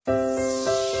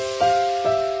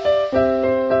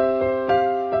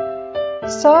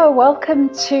So, welcome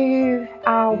to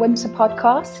our WIMSA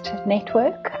podcast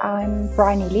network. I'm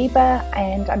Bryony Lieber,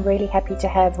 and I'm really happy to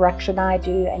have Raksha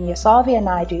Naidu and Yasavia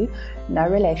Naidu, no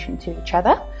relation to each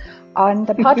other, on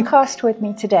the podcast with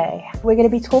me today. We're going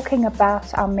to be talking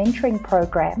about our mentoring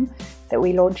program that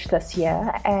we launched this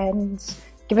year, and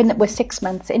given that we're 6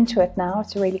 months into it now,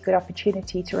 it's a really good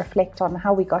opportunity to reflect on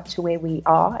how we got to where we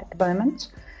are at the moment,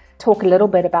 talk a little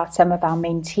bit about some of our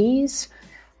mentees,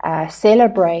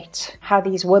 celebrate how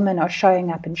these women are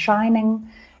showing up and shining,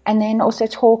 and then also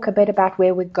talk a bit about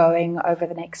where we're going over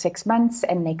the next 6 months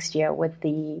and next year with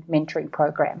the mentoring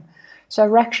program. So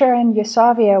Raksha and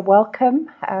Yasavia, welcome.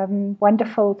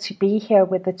 Wonderful to be here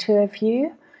with the two of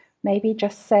you. Maybe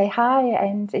just say hi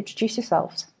and introduce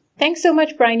yourselves. Thanks so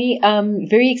much, Bryony.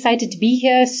 Very excited to be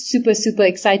here. Super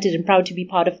excited and proud to be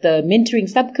part of the mentoring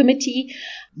subcommittee.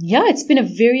 Yeah, it's been a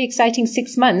very exciting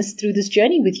 6 months through this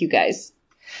journey with you guys.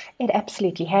 It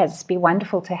absolutely has. It's been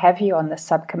wonderful to have you on this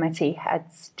subcommittee.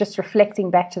 It's just reflecting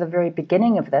back to the very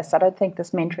beginning of this. I don't think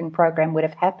this mentoring program would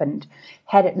have happened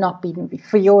had it not been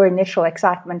for your initial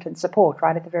excitement and support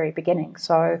right at the very beginning.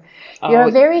 So you're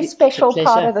a very special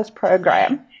part of this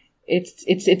program.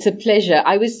 It's a pleasure.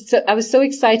 I was so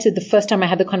excited the first time I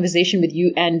had the conversation with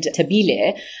you and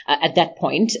Tabile at that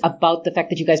point about the fact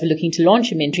that you guys were looking to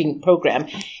launch a mentoring program.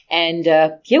 And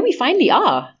here we finally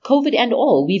are, COVID and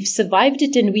all. We've survived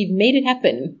it and we've made it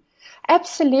happen.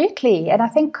 Absolutely. And I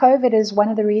think COVID is one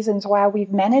of the reasons why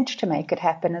we've managed to make it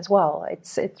happen as well.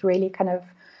 It's really kind of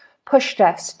pushed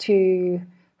us to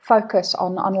focus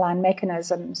on online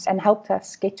mechanisms and helped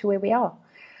us get to where we are.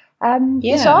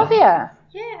 Yasavia.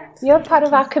 Yeah, you're part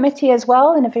of our committee as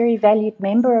well and a very valued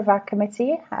member of our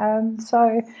committee.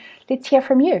 So let's hear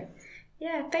from you.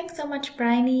 Yeah, thanks so much,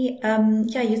 Bryony.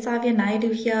 Yasavia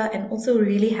Naidu here, and also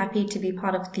really happy to be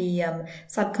part of the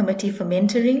subcommittee for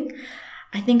mentoring.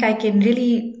 I think I can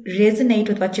really resonate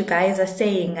with what you guys are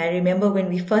saying. I remember when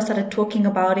we first started talking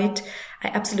about it, I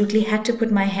absolutely had to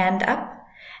put my hand up.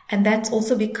 And that's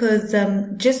also because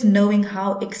just knowing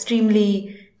how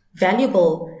extremely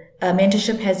valuable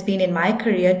mentorship has been in my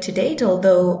career to date,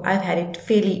 although I've had it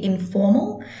fairly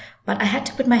informal, but I had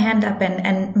to put my hand up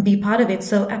and be part of it.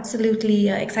 So absolutely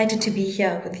excited to be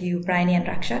here with you, Bryony and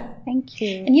Raksha. Thank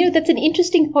you. And that's an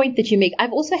interesting point that you make.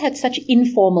 I've also had such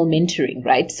informal mentoring,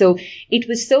 right? So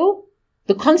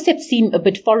the concept seemed a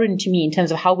bit foreign to me in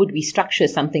terms of how would we structure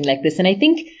something like this. And I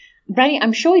think, Bryony,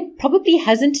 I'm sure it probably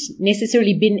hasn't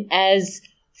necessarily been as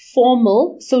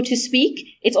formal, so to speak.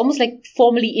 It's almost like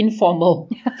formally informal,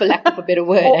 for lack of a better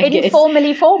word. Or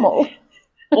informally formal.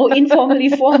 Or informally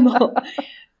formal.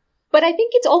 But I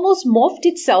think it's almost morphed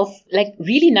itself like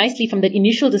really nicely from that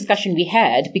initial discussion we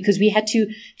had, because we had to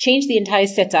change the entire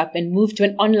setup and move to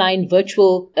an online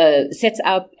virtual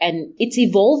setup. And it's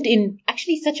evolved in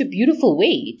actually such a beautiful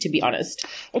way, to be honest.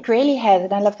 It really has.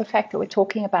 And I love the fact that we're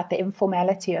talking about the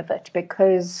informality of it,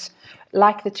 because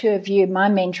like the two of you, my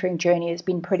mentoring journey has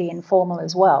been pretty informal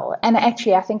as well. And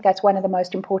actually, I think that's one of the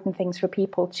most important things for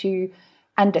people to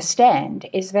understand,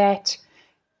 is that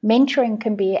mentoring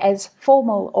can be as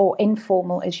formal or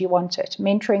informal as you want it.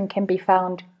 Mentoring can be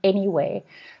found anywhere.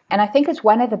 And I think it's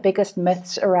one of the biggest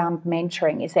myths around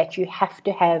mentoring is that you have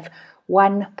to have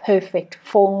one perfect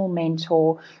formal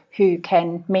mentor who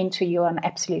can mentor you on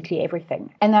absolutely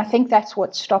everything. And I think that's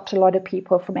what stops a lot of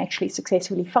people from actually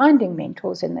successfully finding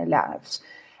mentors in their lives.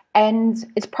 And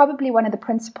it's probably one of the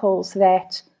principles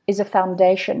that is a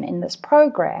foundation in this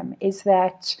program, is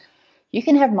that you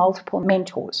can have multiple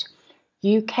mentors.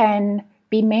 You can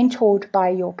be mentored by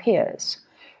your peers.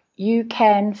 You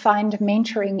can find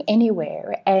mentoring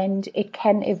anywhere, and it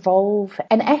can evolve.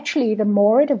 And actually, the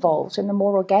more it evolves and the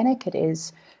more organic it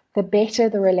is, the better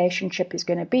the relationship is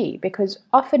going to be. Because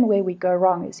often where we go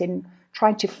wrong is in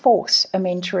trying to force a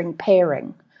mentoring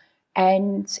pairing.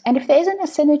 And if there isn't a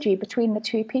synergy between the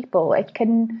two people, it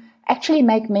can actually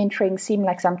make mentoring seem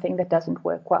like something that doesn't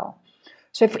work well.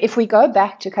 So if we go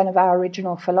back to kind of our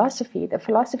original philosophy, the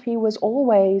philosophy was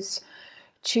always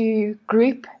to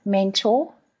group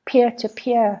mentor,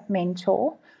 peer-to-peer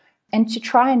mentor, and to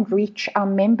try and reach our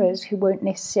members who weren't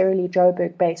necessarily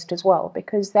Joburg based as well,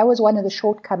 because that was one of the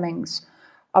shortcomings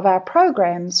of our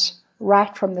programs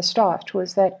right from the start,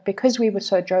 was that because we were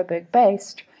so Joburg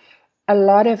based, a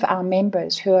lot of our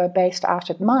members who are based out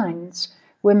at Mines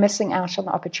were missing out on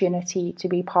the opportunity to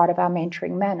be part of our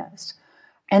mentoring manners.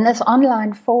 And this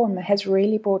online forum has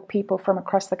really brought people from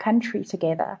across the country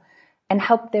together and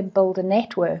helped them build a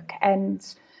network. And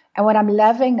what I'm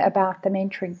loving about the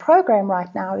mentoring program right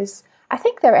now is I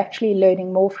think they're actually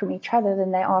learning more from each other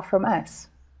than they are from us.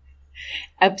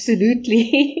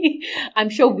 Absolutely. I'm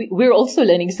sure we're also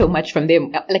learning so much from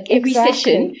them. Like every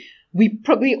session, we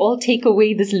probably all take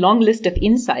away this long list of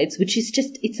insights, which is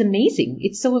just, it's amazing.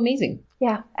 It's so amazing.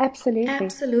 Yeah, absolutely.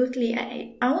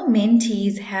 Absolutely. Our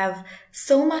mentees have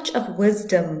so much of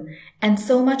wisdom and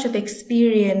so much of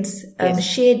experience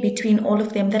shared between all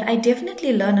of them that I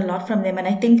definitely learn a lot from them. And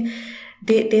I think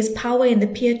there's power in the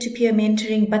peer-to-peer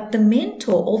mentoring, but the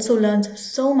mentor also learns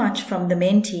so much from the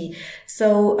mentee.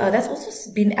 So that's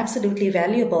also been absolutely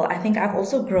valuable. I think I've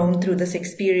also grown through this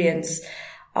experience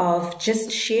of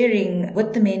just sharing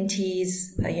with the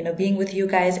mentees, being with you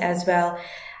guys as well.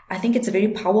 I think it's a very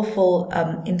powerful,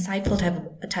 insightful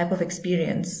type of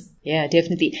experience. Yeah,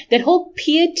 definitely. That whole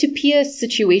peer-to-peer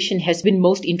situation has been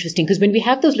most interesting because when we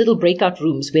have those little breakout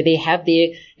rooms where they have their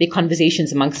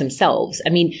conversations amongst themselves, I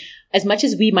mean, as much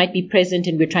as we might be present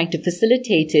and we're trying to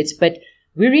facilitate it, but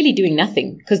we're really doing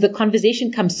nothing because the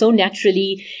conversation comes so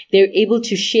naturally. They're able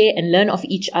to share and learn off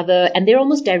each other, and they're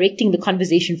almost directing the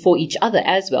conversation for each other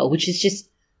as well, which is just,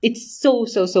 it's so,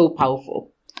 so, so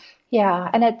powerful. Yeah,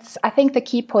 and I think the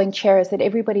key point here is that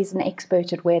everybody's an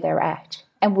expert at where they're at,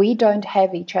 and we don't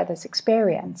have each other's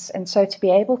experience. And so to be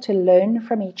able to learn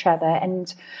from each other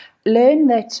and learn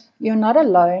that you're not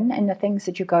alone in the things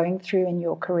that you're going through in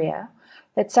your career,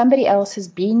 that somebody else has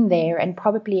been there and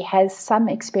probably has some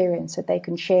experience that they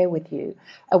can share with you,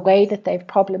 a way that they've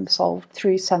problem solved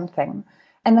through something,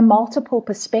 and the multiple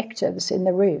perspectives in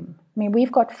the room. I mean,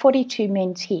 we've got 42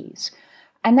 mentees.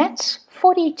 And that's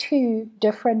 42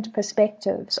 different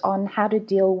perspectives on how to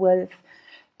deal with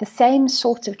the same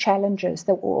sorts of challenges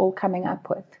that we're all coming up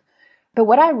with. But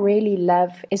what I really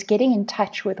love is getting in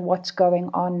touch with what's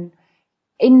going on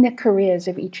in the careers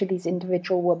of each of these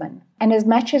individual women. And as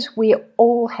much as we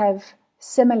all have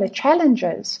similar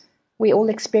challenges, we all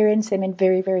experience them in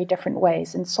very, very different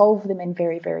ways and solve them in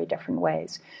very, very different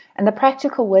ways. And the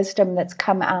practical wisdom that's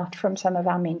come out from some of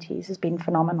our mentees has been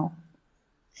phenomenal.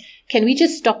 Can we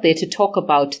just stop there to talk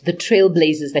about the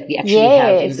trailblazers that we actually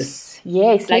have in this?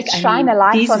 Yes, let's shine a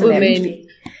light on women, them.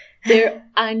 They're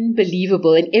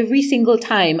unbelievable. And every single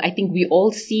time, I think we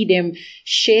all see them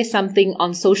share something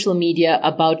on social media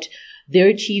about their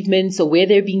achievements or where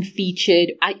they're being featured.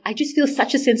 I just feel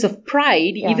such a sense of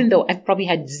pride, even though I've probably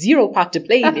had zero part to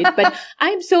play in it, but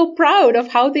I'm so proud of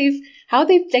how they've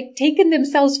like taken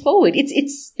themselves forward.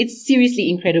 It's seriously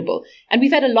incredible. And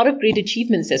we've had a lot of great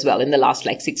achievements as well in the last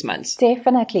 6 months.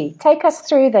 Definitely. Take us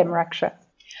through them, Raksha.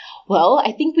 Well,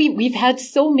 I think we've had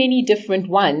so many different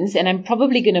ones, and I'm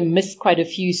probably going to miss quite a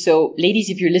few. So ladies,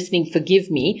 if you're listening,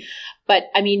 forgive me. But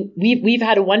I mean, we've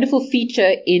had a wonderful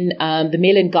feature in the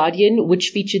Mail and Guardian,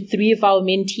 which featured 3 of our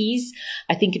mentees.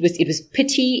 I think it was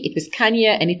Pitti, it was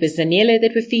Kanya, and it was Zanele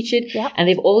that were featured. Yep. And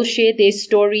they've all shared their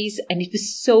stories, and it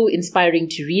was so inspiring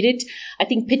to read it. I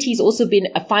think Pitti's also been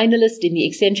a finalist in the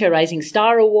Accenture Rising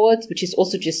Star Awards, which is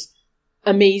also just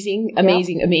amazing.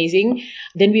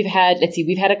 Then we've had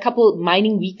a couple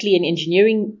Mining Weekly and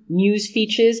Engineering News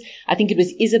features. I think it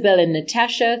was Isabel and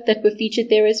Natasha that were featured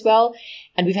there as well.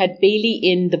 And we've had Bailey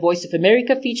in the Voice of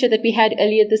America feature that we had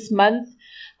earlier this month.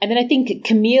 And then I think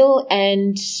Camille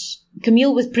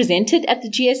was presented at the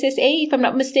GSSA, if I'm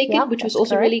not mistaken, which was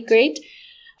also really great.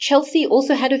 Chelsea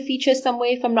also had a feature somewhere,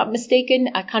 if I'm not mistaken.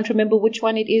 I can't remember which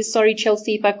one it is. Sorry,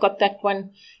 Chelsea, if I've got that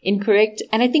one incorrect.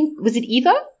 And I think, was it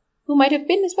Eva who might have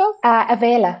been as well?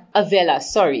 Avella.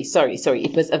 Sorry.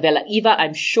 It was Avella. Eva,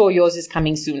 I'm sure yours is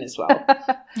coming soon as well.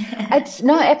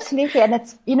 Absolutely. And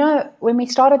it's, when we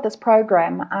started this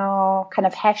program, our kind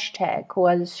of hashtag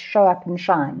was show up and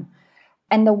shine.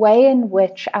 And the way in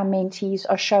which our mentees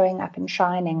are showing up and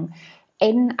shining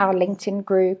in our LinkedIn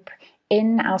group,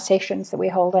 in our sessions that we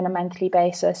hold on a monthly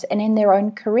basis, and in their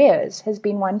own careers has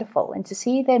been wonderful. And to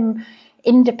see them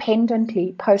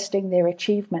independently posting their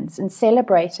achievements and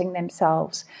celebrating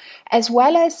themselves, as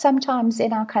well as sometimes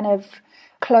in our kind of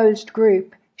closed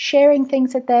group, sharing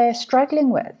things that they're struggling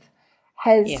with,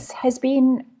 has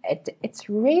been, it's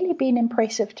really been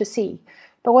impressive to see.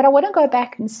 But what I want to go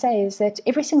back and say is that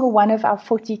every single one of our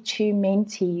 42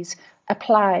 mentees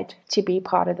applied to be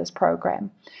part of this program.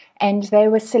 And they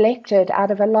were selected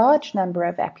out of a large number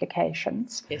of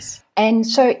applications. Yes. And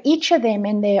so each of them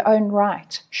in their own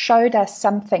right showed us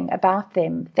something about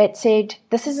them that said,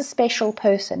 this is a special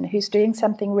person who's doing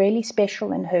something really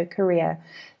special in her career.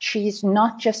 She's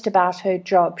not just about her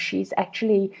job. She's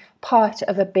actually part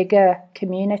of a bigger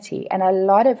community. And a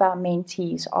lot of our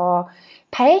mentees are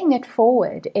paying it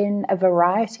forward in a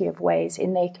variety of ways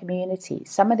in their community.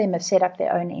 Some of them have set up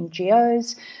their own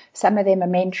NGOs. Some of them are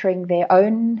mentoring their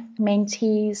own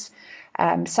mentees.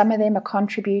 Some of them are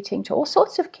contributing to all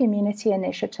sorts of community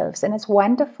initiatives. And it's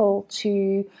wonderful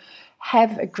to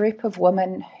have a group of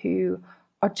women who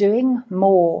are doing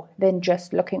more than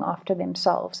just looking after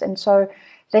themselves. And so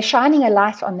they're shining a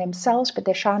light on themselves, but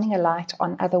they're shining a light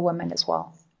on other women as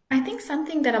well. I think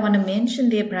something that I want to mention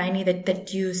there, Bryony,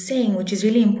 that you're saying, which is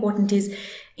really important, is,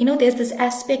 there's this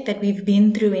aspect that we've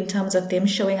been through in terms of them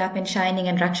showing up and shining.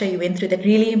 And Raksha, you went through that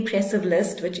really impressive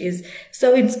list, which is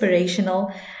so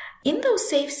inspirational. In those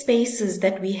safe spaces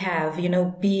that we have,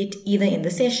 be it either in the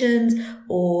sessions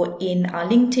or in our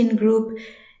LinkedIn group,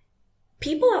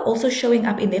 people are also showing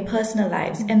up in their personal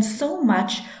lives, and so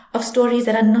much of stories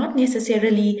that are not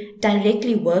necessarily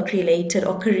directly work related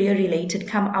or career related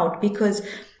come out, because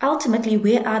ultimately,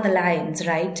 where are the lines,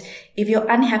 right? If you're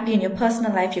unhappy in your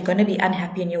personal life, you're going to be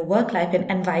unhappy in your work life,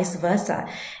 and vice versa.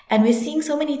 And we're seeing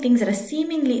so many things that are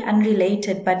seemingly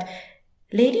unrelated, but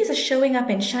ladies are showing up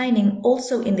and shining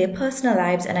also in their personal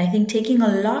lives, and I think taking a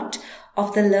lot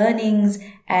of the learnings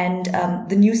and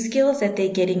the new skills that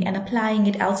they're getting and applying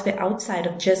it elsewhere outside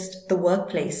of just the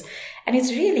workplace. And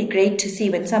it's really great to see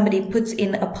when somebody puts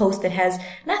in a post that has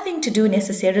nothing to do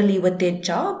necessarily with their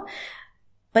job,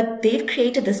 but they've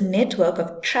created this network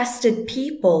of trusted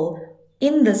people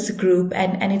in this group,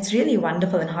 and it's really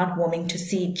wonderful and heartwarming to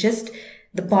see just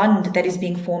the bond that is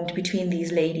being formed between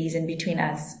these ladies and between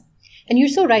us. And you're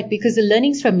so right, because the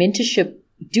learnings from mentorship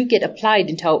do get applied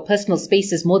into our personal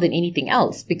spaces more than anything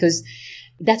else, because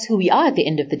that's who we are at the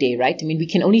end of the day, right? I mean, we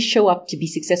can only show up to be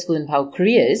successful in our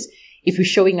careers if we're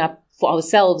showing up for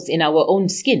ourselves in our own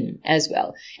skin as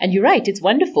well. And you're right, it's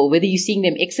wonderful, whether you're seeing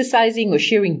them exercising or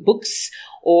sharing books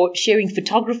or sharing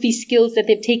photography skills that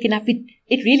they've taken up.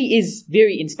 It really is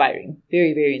very inspiring,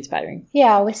 very, very inspiring.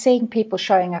 Yeah, we're seeing people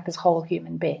showing up as whole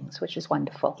human beings, which is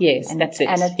wonderful. Yes, that's it.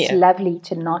 And it's lovely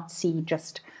to not see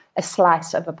just a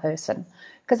slice of a person,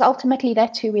 because ultimately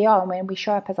that's who we are. And when we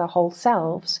show up as our whole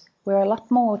selves, we're a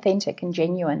lot more authentic and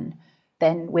genuine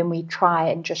than when we try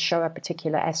and just show a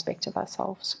particular aspect of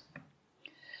ourselves.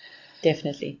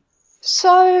 Definitely.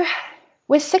 So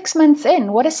we're 6 months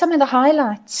in. What are some of the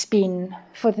highlights been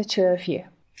for the two of you?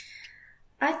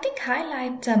 I think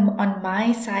highlight on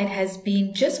my side has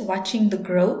been just watching the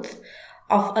growth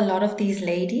of a lot of these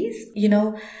ladies.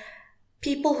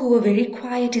 People who were very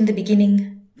quiet in the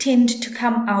beginning tend to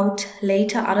come out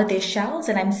later out of their shells,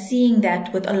 and I'm seeing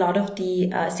that with a lot of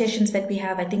the sessions that we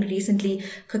have. I think recently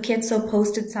Koketso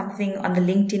posted something on the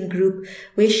LinkedIn group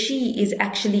where she is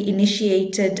actually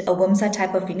initiated a WIMSA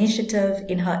type of initiative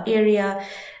in her area.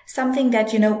 Something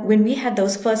that, when we had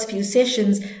those first few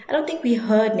sessions, I don't think we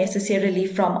heard necessarily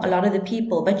from a lot of the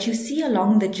people, but you see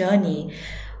along the journey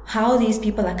how these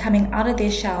people are coming out of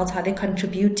their shells, how they're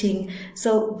contributing.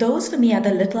 So those for me are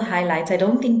the little highlights. I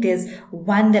don't think there's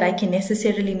one that I can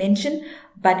necessarily mention,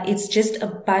 but it's just a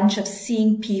bunch of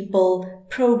seeing people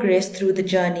progress through the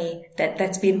journey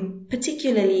that's been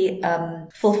particularly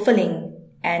fulfilling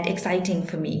and exciting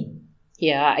for me.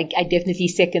 Yeah, I definitely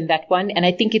second that one. And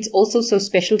I think it's also so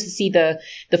special to see the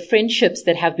friendships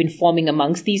that have been forming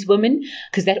amongst these women,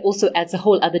 because that also adds a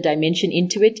whole other dimension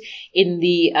into it. In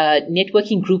the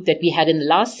networking group that we had in the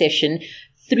last session,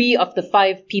 3 of the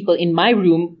 5 people in my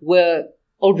room were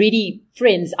already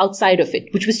friends outside of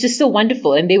it, which was just so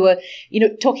wonderful. And they were,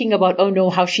 talking about, oh no,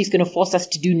 how she's going to force us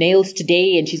to do nails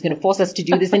today and she's going to force us to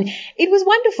do this. And it was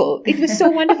wonderful. It was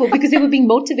so wonderful because they were being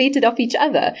motivated off each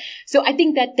other. So I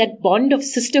think that bond of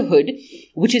sisterhood,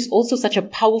 which is also such a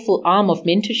powerful arm of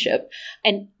mentorship,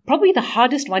 and probably the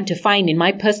hardest one to find in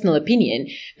my personal opinion,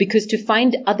 because to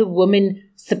find other women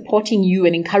supporting you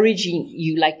and encouraging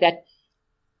you like that,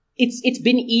 it's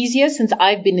been easier since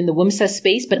I've been in the WIMSA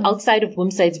space, but outside of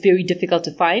WIMSA, it's very difficult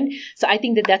to find. So I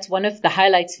think that's one of the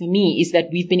highlights for me, is that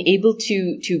we've been able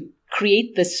to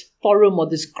create this forum or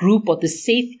this group or this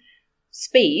safe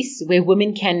space where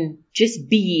women can just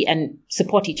be and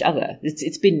support each other.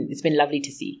 It's been lovely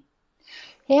to see.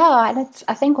 Yeah, and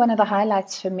I think one of the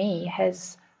highlights for me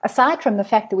has, aside from the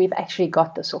fact that we've actually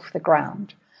got this off the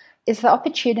ground, is the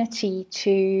opportunity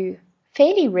to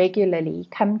fairly regularly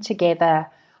come together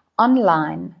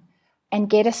online and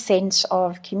get a sense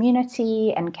of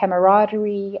community and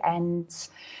camaraderie and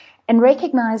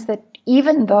recognize that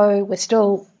even though we're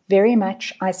still very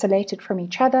much isolated from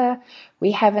each other,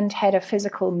 we haven't had a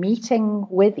physical meeting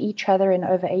with each other in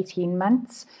over 18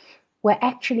 months, we're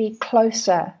actually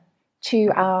closer to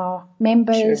our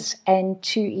members and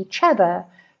to each other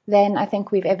than I think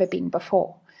we've ever been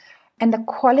before. And the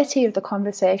quality of the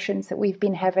conversations that we've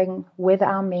been having with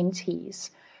our mentees,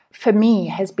 for me,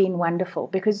 has been wonderful,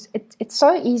 because it's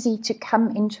so easy to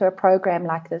come into a program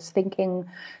like this thinking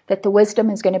that the wisdom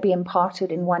is going to be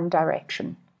imparted in one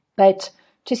direction. But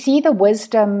to see the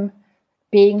wisdom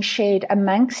being shared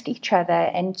amongst each other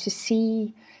and to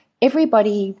see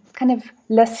everybody kind of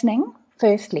listening,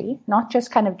 firstly, not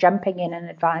just kind of jumping in and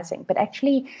advising, but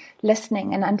actually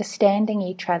listening and understanding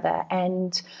each other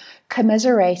and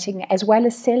commiserating as well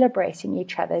as celebrating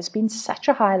each other has been such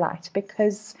a highlight,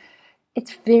 because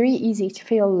it's very easy to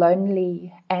feel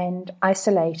lonely and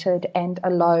isolated and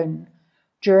alone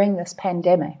during this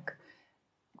pandemic.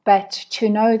 But to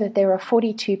know that there are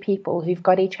 42 people who've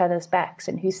got each other's backs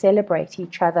and who celebrate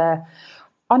each other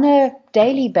on a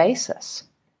daily basis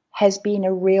has been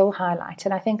a real highlight.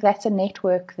 And I think that's a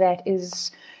network that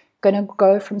is going to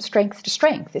go from strength to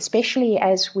strength, especially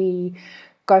as we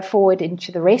go forward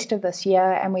into the rest of this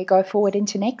year and we go forward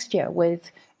into next year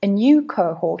with a new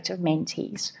cohort of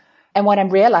mentees. And what I'm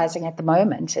realizing at the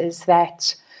moment is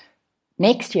that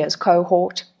next year's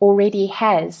cohort already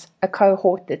has a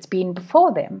cohort that's been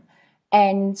before them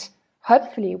and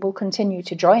hopefully will continue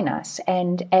to join us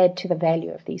and add to the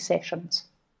value of these sessions.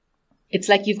 It's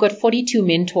like you've got 42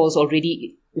 mentors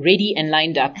already ready and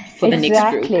lined up for the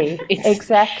next group.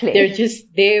 Exactly. They're just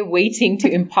there waiting to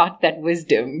impart that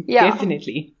wisdom. Yeah.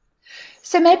 Definitely.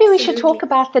 So maybe we should talk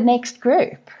about the next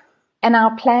group and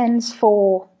our plans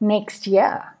for next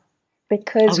year,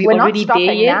 because we're not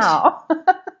stopping now.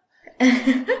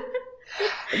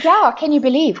 Yeah, can you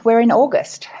believe we're in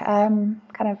August, kind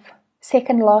of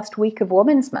second last week of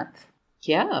Women's Month.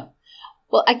 Yeah.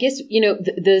 Well, I guess,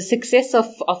 the success of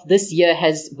this year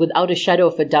has, without a shadow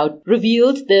of a doubt,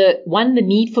 revealed the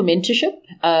need for mentorship,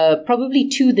 probably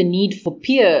two, the need for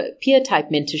peer type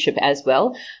mentorship as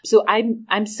well. So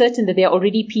I'm certain that there are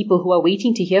already people who are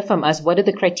waiting to hear from us. What are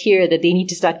the criteria that they need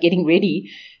to start getting ready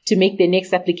to make their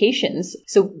next applications?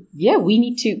 So yeah, we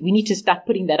need to start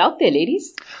putting that out there,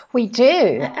 ladies. We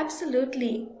do.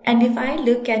 Absolutely. And if I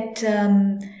look at,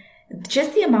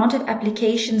 just the amount of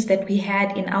applications that we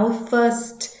had in our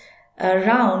first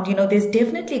round, there's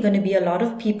definitely going to be a lot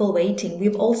of people waiting.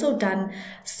 We've also done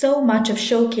so much of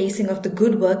showcasing of the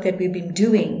good work that we've been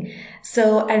doing.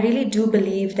 So I really do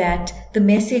believe that the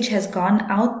message has gone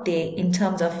out there in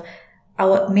terms of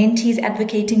our mentees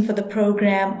advocating for the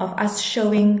program, of us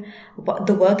showing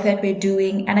the work that we're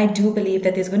doing. And I do believe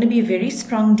that there's going to be very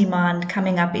strong demand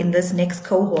coming up in this next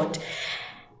cohort.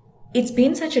 It's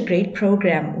been such a great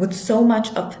program with so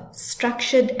much of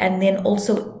structured and then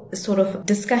also sort of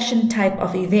discussion type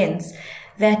of events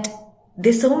that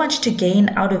there's so much to gain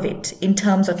out of it in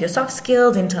terms of your soft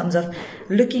skills, in terms of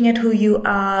looking at who you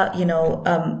are,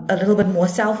 a little bit more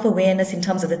self-awareness in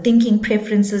terms of the thinking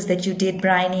preferences that you did,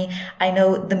 Bryony. I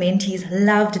know the mentees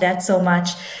loved that so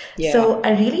much. Yeah. So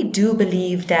I really do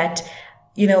believe that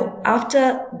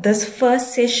after this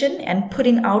first session and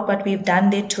putting out what we've done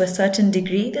there to a certain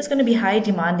degree, there's going to be high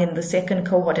demand in the second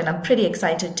cohort. And I'm pretty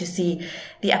excited to see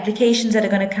the applications that are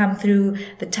going to come through,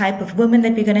 the type of women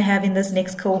that we're going to have in this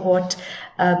next cohort.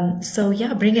 So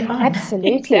yeah, bring it on.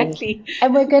 Absolutely. Exactly.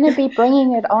 And we're going to be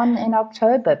bringing it on in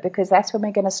October, because that's when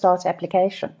we're going to start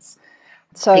applications.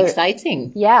 So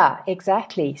exciting. Yeah,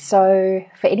 exactly. So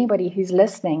for anybody who's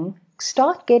listening,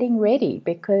 start getting ready,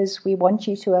 because we want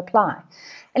you to apply.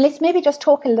 And let's maybe just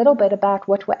talk a little bit about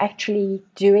what we're actually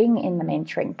doing in the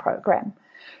mentoring program.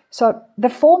 So the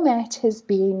format has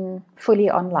been fully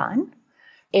online.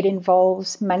 It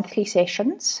involves monthly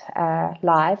sessions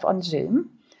live on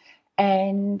Zoom.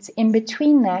 And in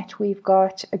between that, we've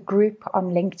got a group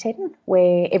on LinkedIn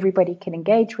where everybody can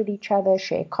engage with each other,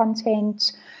 share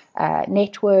content,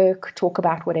 network, talk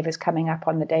about whatever's coming up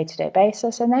on the day-to-day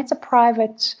basis. And that's a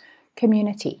private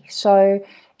community. So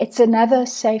it's another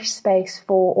safe space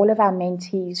for all of our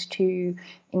mentees to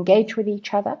engage with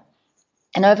each other.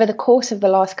 And over the course of the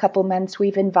last couple months,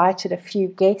 we've invited a few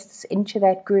guests into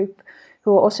that group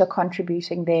who are also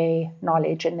contributing their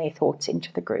knowledge and their thoughts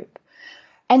into the group.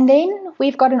 And then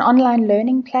we've got an online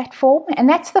learning platform, and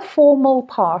that's the formal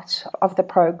part of the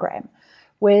program,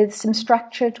 with some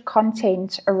structured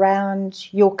content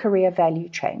around your career value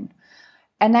chain.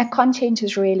 And that content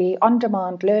is really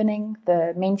on-demand learning.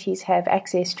 The mentees have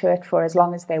access to it for as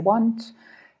long as they want.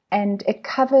 And it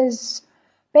covers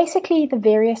basically the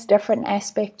various different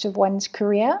aspects of one's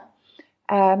career.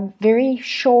 Very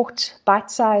short,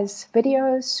 bite-sized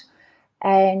videos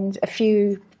and a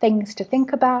few things to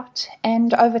think about.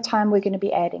 And over time, we're going to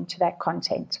be adding to that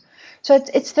content. So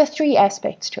it's the three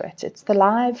aspects to it. It's the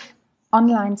live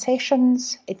online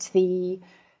sessions, it's the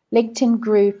LinkedIn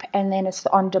group, and then it's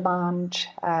the on-demand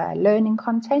learning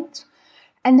content.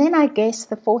 And then I guess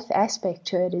the fourth aspect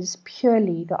to it is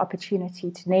purely the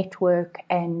opportunity to network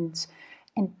and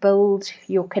build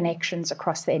your connections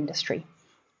across the industry.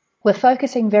 We're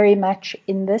focusing very much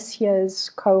in this year's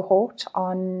cohort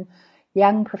on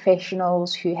young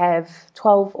professionals who have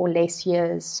 12 or less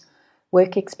years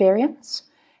work experience.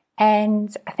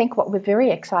 And I think what we're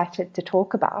very excited to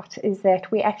talk about is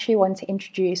that we actually want to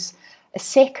introduce a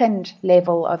second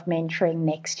level of mentoring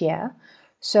next year.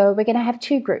 So we're going to have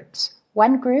two groups.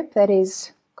 One group that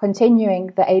is continuing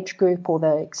the age group or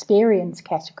the experience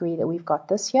category that we've got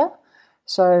this year,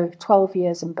 so 12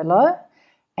 years and below.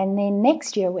 And then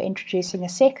next year we're introducing a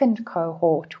second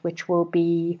cohort, which will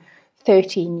be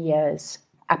 13 years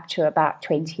up to about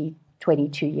 20,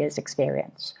 22 years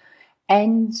experience.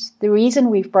 And the reason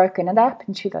we've broken it up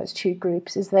into those two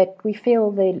groups is that we feel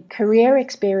the career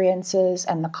experiences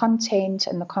and the content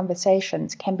and the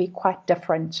conversations can be quite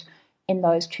different in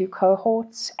those two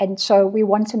cohorts. And so we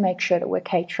want to make sure that we're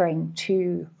catering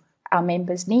to our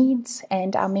members' needs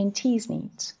and our mentees'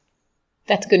 needs.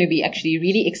 That's going to be actually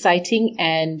really exciting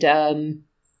and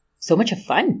so much of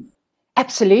fun.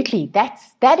 Absolutely.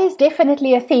 That is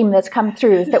definitely a theme that's come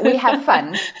through, is that we have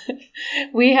fun.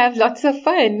 We have lots of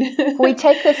fun. We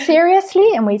take this seriously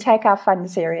and we take our fun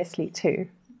seriously too.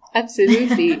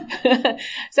 Absolutely.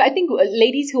 So I think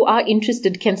ladies who are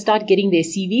interested can start getting their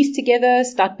CVs together,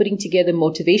 start putting together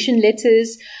motivation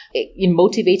letters in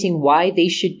motivating why they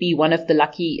should be one of the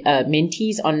lucky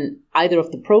mentees on either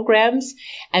of the programs,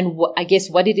 and I guess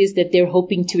what it is that they're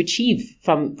hoping to achieve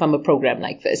from a program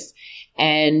like this.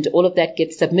 And all of that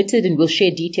gets submitted, and we'll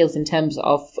share details in terms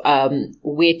of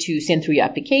where to send through your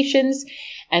applications.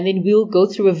 And then we'll go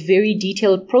through a very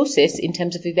detailed process in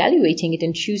terms of evaluating it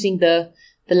and choosing the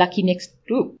lucky next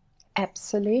group.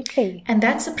 Absolutely. And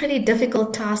that's a pretty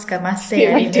difficult task, I must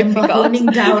say. I remember honing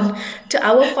down to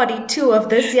our 42 of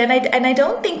this year. And I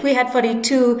don't think we had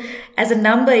 42 as a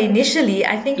number initially.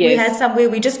 I think we had somewhere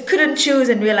we just couldn't choose,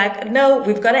 and we were like, no,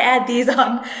 we've got to add these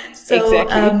on. So,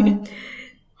 exactly.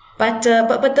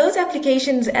 But those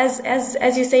applications,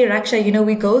 as you say, Raksha,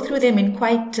 we go through them in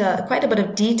quite a bit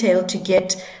of detail to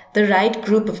get the right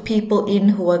group of people in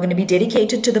who are going to be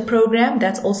dedicated to the program.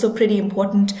 That's also pretty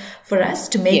important for us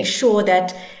to make sure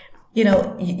that,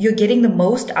 you're getting the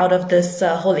most out of this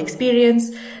whole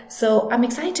experience. So I'm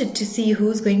excited to see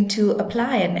who's going to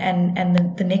apply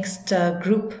and the next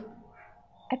group.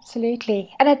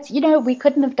 Absolutely. And it's, we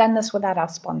couldn't have done this without our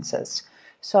sponsors.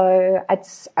 So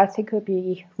I think it would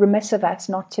be remiss of us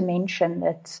not to mention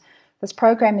that this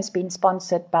program has been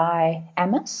sponsored by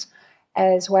AMIS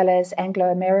as well as Anglo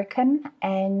American,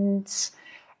 and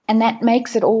that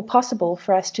makes it all possible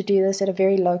for us to do this at a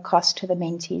very low cost to the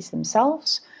mentees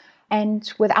themselves.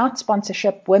 And without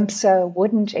sponsorship, WIMSA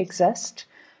wouldn't exist.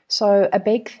 So a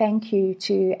big thank you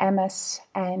to AMIS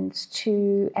and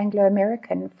to Anglo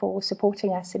American for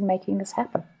supporting us in making this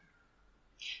happen.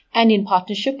 And in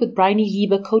partnership with Bryony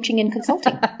Lieber Coaching and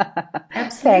Consulting.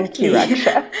 Absolutely. Thank you,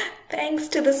 Raksha. Thanks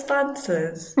to the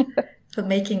sponsors for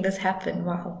making this happen.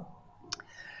 Wow.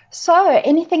 So,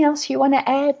 anything else you want to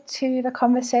add to the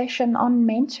conversation on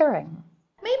mentoring?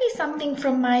 Maybe something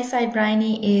from my side,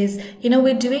 Bryony, is,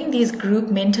 we're doing these group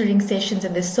mentoring sessions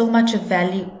and there's so much of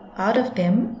value out of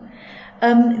them.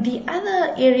 The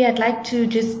other area I'd like to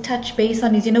just touch base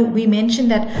on is, we mentioned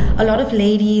that a lot of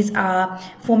ladies are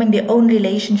forming their own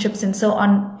relationships and so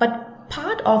on. But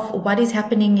part of what is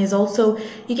happening is also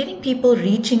you're getting people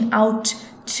reaching out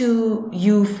to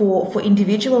you for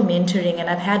individual mentoring. And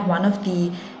I've had one of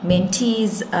the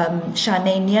mentees,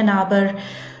 Shanae Nianaber,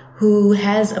 who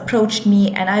has approached me,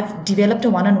 and I've developed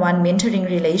a one-on-one mentoring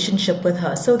relationship with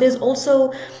her. So there's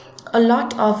also a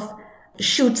lot of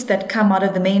shoots that come out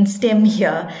of the main stem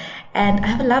here, and I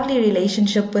have a lovely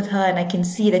relationship with her, and I can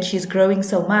see that she's growing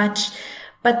so much.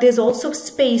 But there's also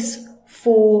space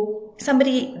for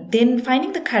somebody then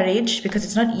finding the courage, because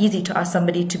it's not easy to ask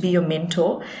somebody to be your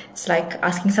mentor. It's like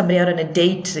asking somebody out on a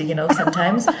date,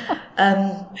 sometimes.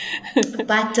 But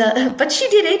she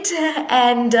did it,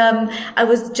 and I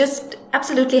was just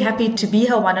absolutely happy to be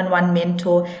her one-on-one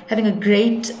mentor, having a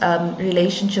great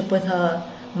relationship with her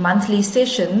monthly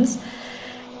sessions.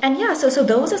 And so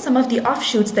those are some of the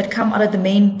offshoots that come out of the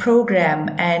main program.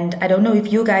 And I don't know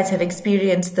if you guys have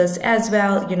experienced this as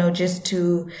well, just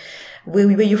to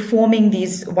where you're forming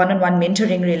these one-on-one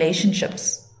mentoring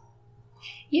relationships.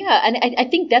 Yeah, and I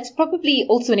think that's probably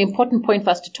also an important point for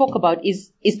us to talk about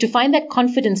is to find that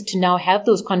confidence to now have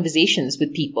those conversations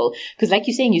with people. Because like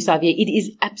you're saying, Yusavia, it is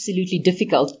absolutely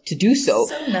difficult to do so.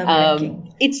 So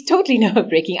nerve-wracking. It's totally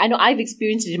nerve-wracking. I know I've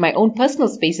experienced it in my own personal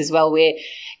space as well, where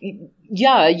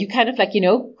you kind of like,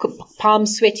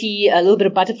 palms sweaty, a little bit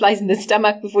of butterflies in the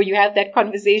stomach before you have that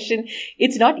conversation.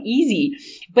 It's not easy.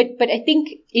 But I think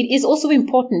it is also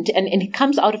important, and it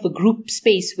comes out of a group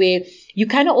space where you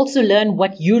kind of also learn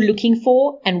what you're looking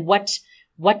for and what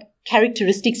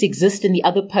characteristics exist in the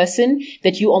other person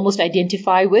that you almost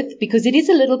identify with, because it is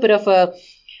a little bit of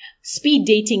speed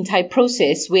dating type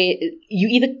process where you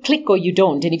either click or you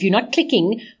don't. And if you're not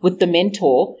clicking with the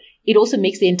mentor, it also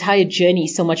makes the entire journey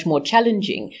so much more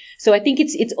challenging. So I think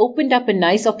it's opened up a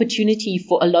nice opportunity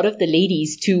for a lot of the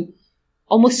ladies to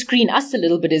almost screen us a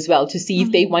little bit as well to see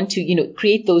if they want to,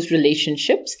 create those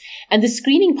relationships. And the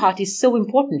screening part is so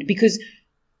important because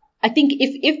I think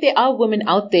if there are women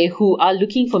out there who are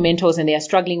looking for mentors and they are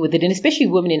struggling with it, and especially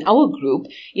women in our group,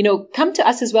 come to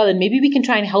us as well, and maybe we can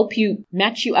try and help you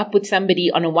match you up with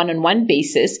somebody on a one-on-one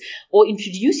basis or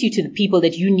introduce you to the people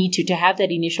that you need to have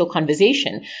that initial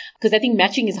conversation. Because I think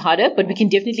matching is harder, but we can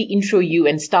definitely intro you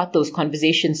and start those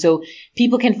conversations so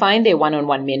people can find their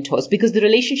one-on-one mentors, because the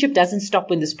relationship doesn't stop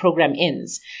when this program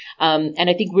ends. And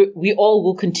I think we all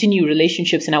will continue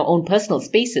relationships in our own personal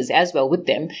spaces as well with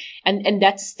them. And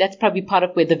that's probably part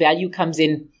of where the value comes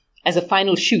in as a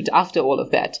final shoot after all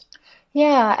of that.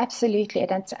 Yeah, absolutely.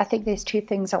 And I think there's two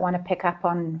things I want to pick up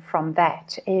on from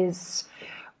that is,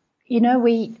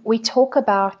 we talk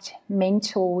about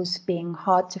mentors being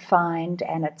hard to find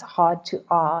and it's hard to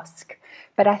ask.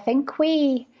 But I think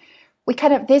we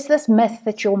there's this myth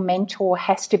that your mentor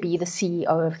has to be the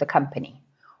CEO of the company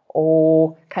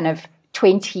or kind of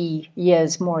 20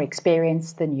 years more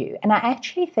experienced than you. And I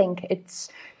actually think it's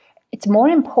more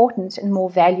important and more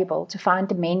valuable to find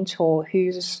a mentor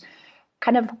who's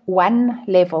kind of one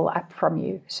level up from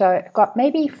you. So got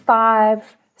maybe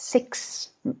 5, 6,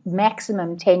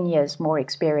 maximum 10 years more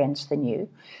experience than you,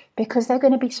 because they're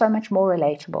going to be so much more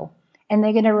relatable and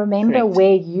they're going to remember Correct.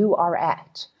 where you are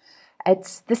at.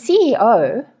 It's the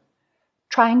CEO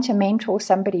trying to mentor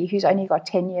somebody who's only got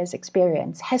 10 years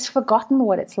experience has forgotten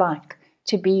what it's like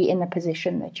to be in the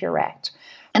position that you're at.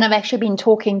 And I've actually been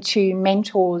talking to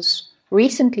mentors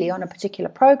recently on a particular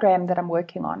program that I'm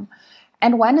working on.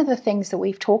 And one of the things that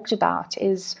we've talked about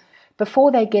is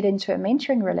before they get into a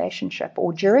mentoring relationship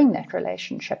or during that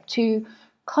relationship to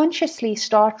consciously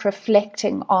start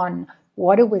reflecting on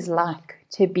what it was like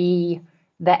to be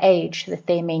the age that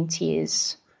their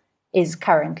mentee is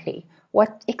currently,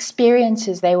 what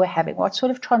experiences they were having, what sort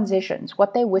of transitions,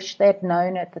 what they wish they'd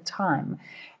known at the time.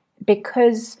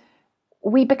 Because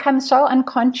we become so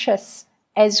unconscious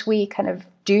as we kind of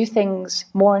do things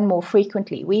more and more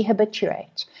frequently. We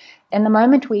habituate. And the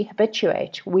moment we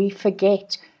habituate, we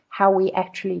forget how we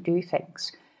actually do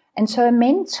things. And so a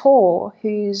mentor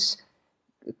who's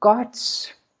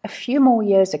got a few more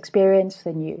years experience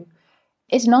than you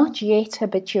is not yet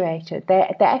habituated.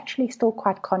 They're actually still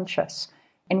quite conscious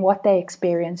in what they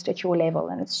experienced at your level.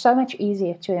 And it's so much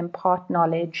easier to impart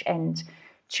knowledge and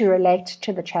to relate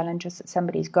to the challenges that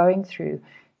somebody's going through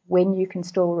when you can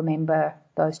still remember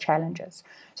those challenges.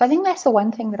 So I think that's the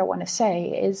one thing that I want to say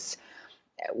is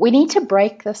we need to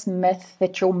break this myth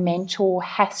that your mentor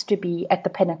has to be at the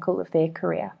pinnacle of their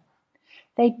career.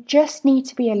 They just need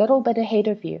to be a little bit ahead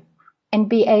of you and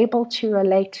be able to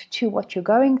relate to what you're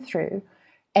going through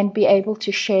and be able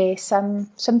to share some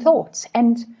thoughts.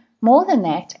 And more than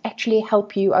that, actually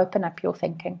help you open up your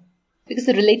thinking. Because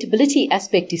the relatability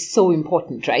aspect is so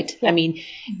important, right? Yeah. I mean,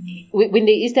 when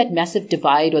there is that massive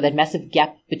divide or that massive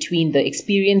gap between the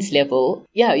experience level,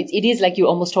 it is like you're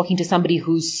almost talking to somebody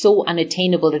who's so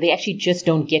unattainable that they actually just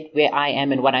don't get where I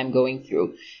am and what I'm going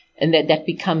through. And that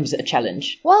becomes a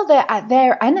challenge. Well,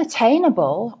 they're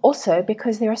unattainable also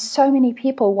because there are so many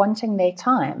people wanting their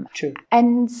time. True.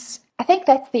 And I think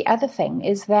that's the other thing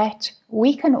is that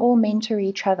we can all mentor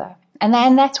each other.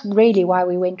 And that's really why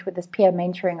we went with this peer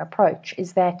mentoring approach,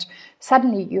 is that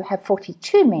suddenly you have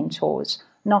 42 mentors,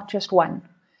 not just one.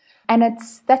 And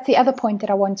that's the other point that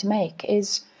I want to make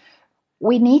is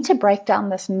we need to break down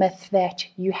this myth that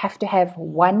you have to have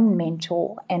one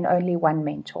mentor and only one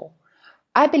mentor.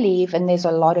 I believe, and there's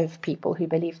a lot of people who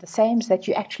believe the same, is that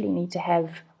you actually need to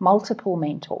have multiple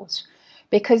mentors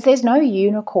because there's no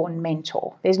unicorn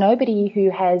mentor. There's nobody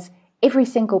who has every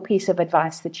single piece of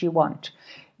advice that you want.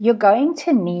 You're going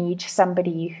to need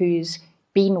somebody who's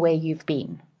been where you've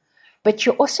been. But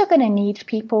you're also going to need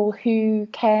people who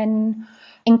can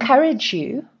encourage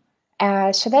you.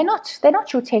 So they're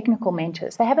not your technical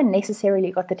mentors. They haven't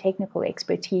necessarily got the technical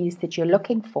expertise that you're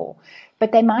looking for.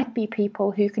 But they might be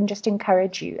people who can just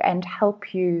encourage you and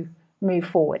help you move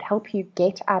forward, help you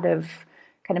get out of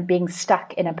kind of being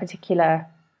stuck in a particular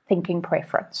thinking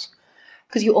preference.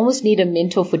 Because you almost need a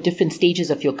mentor for different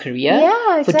stages of your career,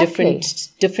 exactly.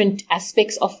 For different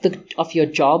aspects of your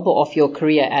job or of your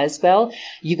career as well.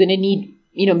 You're going to need,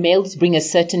 males bring a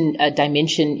certain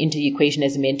dimension into the equation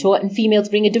as a mentor, and females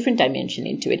bring a different dimension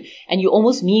into it. And you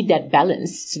almost need that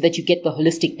balance so that you get the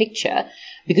holistic picture,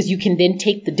 because you can then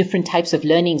take the different types of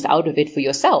learnings out of it for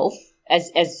yourself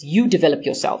as you develop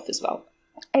yourself as well.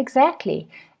 Exactly.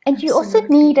 And you also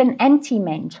need an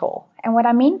anti-mentor. And what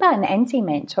I mean by an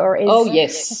anti-mentor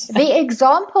is the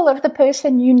example of the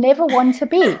person you never want to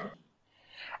be.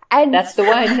 And that's the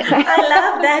one. I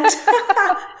love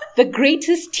that. The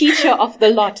greatest teacher of the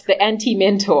lot, the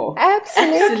anti-mentor.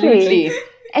 Absolutely.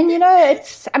 And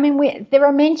there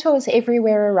are mentors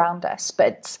everywhere around us,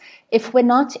 but if we're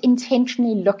not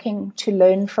intentionally looking to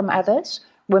learn from others,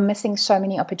 we're missing so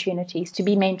many opportunities to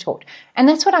be mentored. And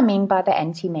that's what I mean by the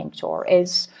anti-mentor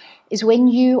is when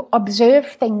you observe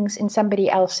things in somebody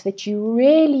else that you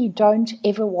really don't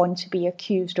ever want to be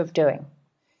accused of doing.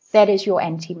 That is your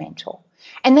anti-mentor.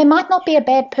 And they might not be a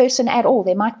bad person at all.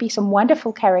 There might be some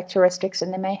wonderful characteristics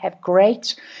and they may have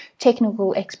great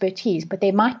technical expertise, but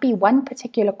there might be one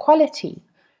particular quality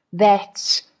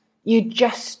that you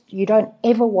don't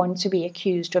ever want to be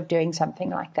accused of doing something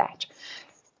like that.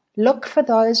 Look for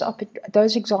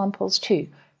those examples too.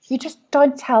 You just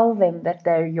don't tell them that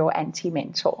they're your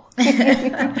anti-mentor.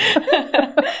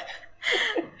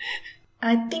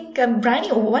 I think,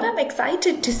 Bryony, what I'm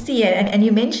excited to see, and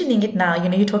you're mentioning it now,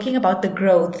 you're talking about the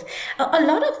growth. A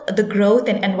lot of the growth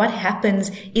and what happens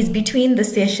is between the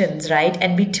sessions, right?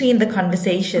 And between the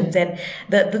conversations and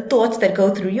the thoughts that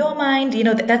go through your mind,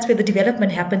 that's where the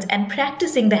development happens, and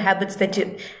practicing the habits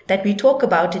that we talk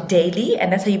about daily.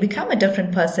 And that's how you become a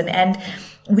different person. And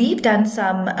we've done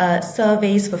some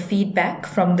surveys for feedback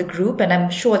from the group, and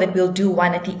I'm sure that we'll do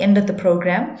one at the end of the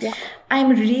program. Yeah.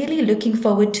 I'm really looking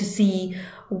forward to see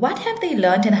what have they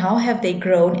learned and how have they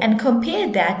grown, and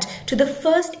compare that to the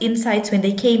first insights when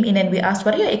they came in and we asked,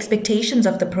 what are your expectations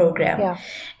of the program? Yeah.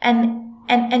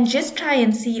 And just try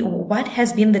and see what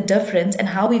has been the difference and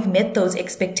how we've met those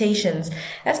expectations.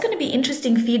 That's going to be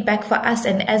interesting feedback for us.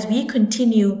 And as we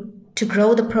continue to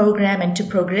grow the program and to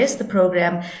progress the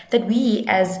program, that we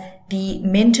as the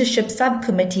mentorship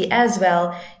subcommittee as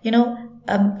well,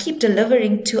 keep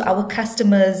delivering to our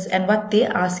customers and what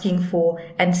they're asking for,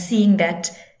 and seeing that,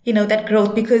 that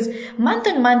growth, because month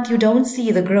on month you don't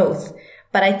see the growth.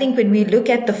 But I think when we look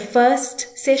at the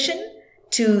first session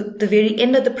to the very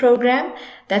end of the program,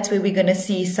 that's where we're going to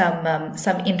see some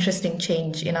interesting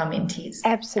change in our mentees.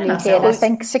 Absolutely. And I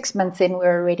think 6 months in,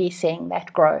 we're already seeing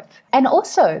that growth. And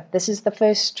also, this is the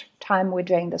first time we're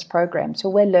doing this program, so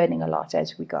we're learning a lot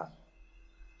as we go.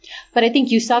 But I think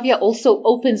Eusavia also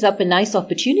opens up a nice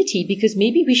opportunity, because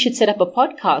maybe we should set up a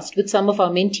podcast with some of our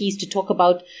mentees to talk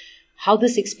about how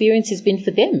this experience has been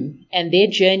for them and their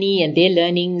journey and their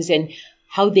learnings, and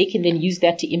how they can then use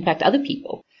that to impact other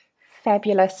people.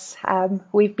 Fabulous.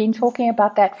 We've been talking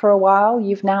about that for a while.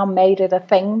 You've now made it a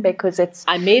thing because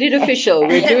I made it official.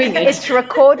 We're doing it. It's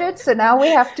recorded, so now we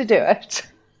have to do it.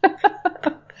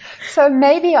 So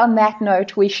maybe on that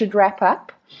note, we should wrap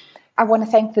up. I want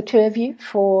to thank the two of you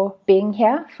for being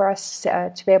here, for us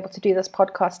to be able to do this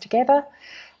podcast together.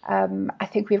 I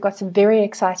think we've got some very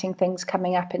exciting things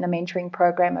coming up in the mentoring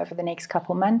program over the next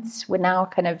couple months. We're now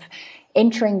kind of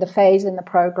entering the phase in the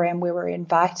program where we're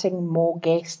inviting more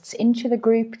guests into the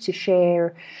group to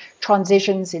share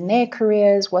transitions in their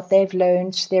careers, what they've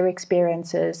learned, their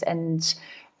experiences, and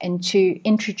to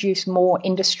introduce more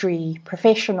industry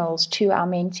professionals to our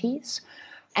mentees.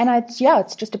 And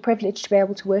it's just a privilege to be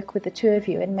able to work with the two of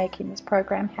you in making this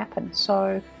program happen.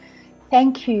 So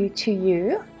thank you to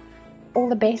you. All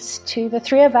the best to the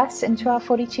three of us and to our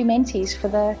 42 mentees for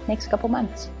the next couple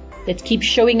months. Let's keep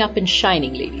showing up and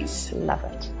shining, ladies. Love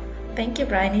it. Thank you,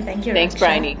 Bryony. Thank you, Thanks, Raksha.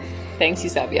 Bryony. Thanks,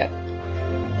 Eusavia.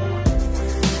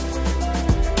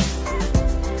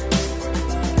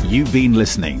 You've been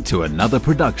listening to another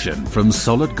production from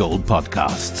Solid Gold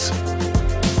Podcasts.